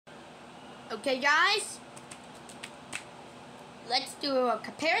Okay guys, let's do a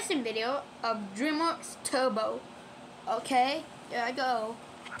comparison video of DreamWorks Turbo. Okay, here I go.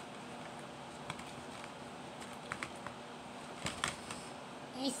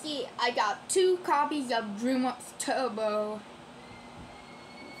 You see, I got 2 copies of DreamWorks Turbo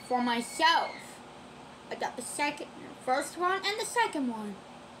for myself. I got the first one and the second one.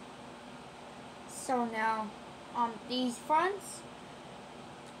 So now, on these fronts,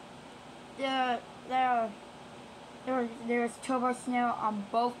 there's turbo snail on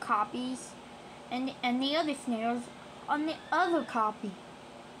both copies, and the other snails on the other copy.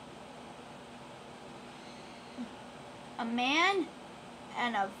 A man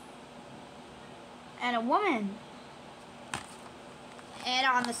and a woman. And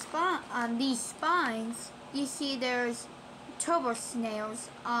on these spines, you see there's turbo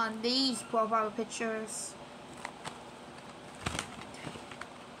snails on these profile pictures.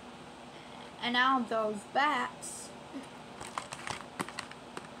 And on those backs,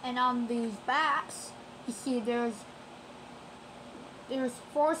 and on these backs, you see there's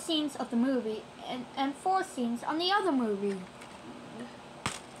 4 scenes of the movie and 4 scenes on the other movie.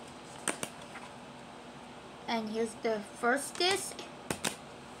 And here's the first disc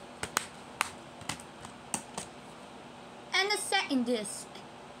and the second disc.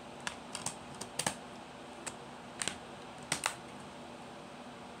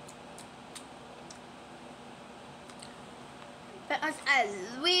 Because I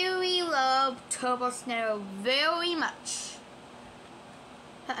really love Turbo Snail very much.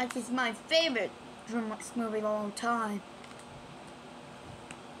 That is my favorite DreamWorks movie of all time.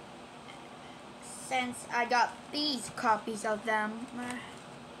 Since I got these copies of them.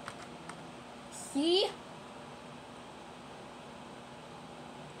 See?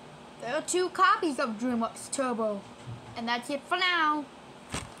 There are 2 copies of DreamWorks Turbo. And that's it for now.